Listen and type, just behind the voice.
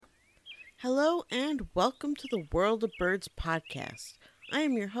Hello and welcome to the World of Birds podcast. I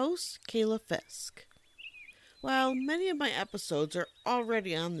am your host, Kayla Fisk. While many of my episodes are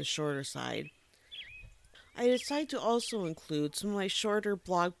already on the shorter side, I decided to also include some of my shorter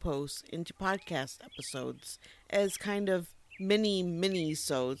blog posts into podcast episodes as kind of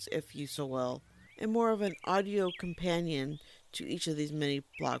mini-sodes, if you so will, and more of an audio companion to each of these mini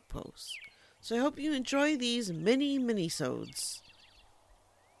blog posts. So I hope you enjoy these mini-sodes.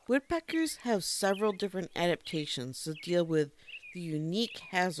 Woodpeckers have several different adaptations to deal with the unique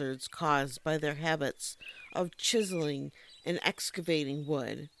hazards caused by their habits of chiseling and excavating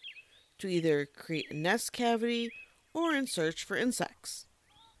wood to either create a nest cavity or in search for insects.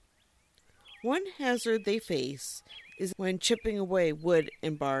 One hazard they face is when chipping away wood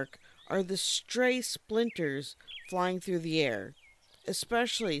and bark are the stray splinters flying through the air,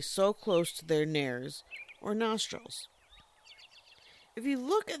 especially so close to their nares or nostrils. If you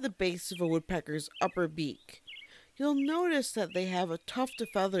look at the base of a woodpecker's upper beak, you'll notice that they have a tuft of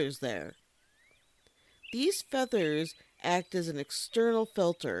feathers there. These feathers act as an external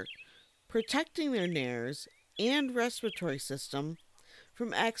filter, protecting their nares and respiratory system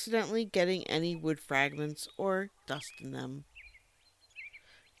from accidentally getting any wood fragments or dust in them.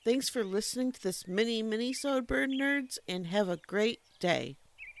 Thanks for listening to this mini-sode, bird nerds, and have a great day.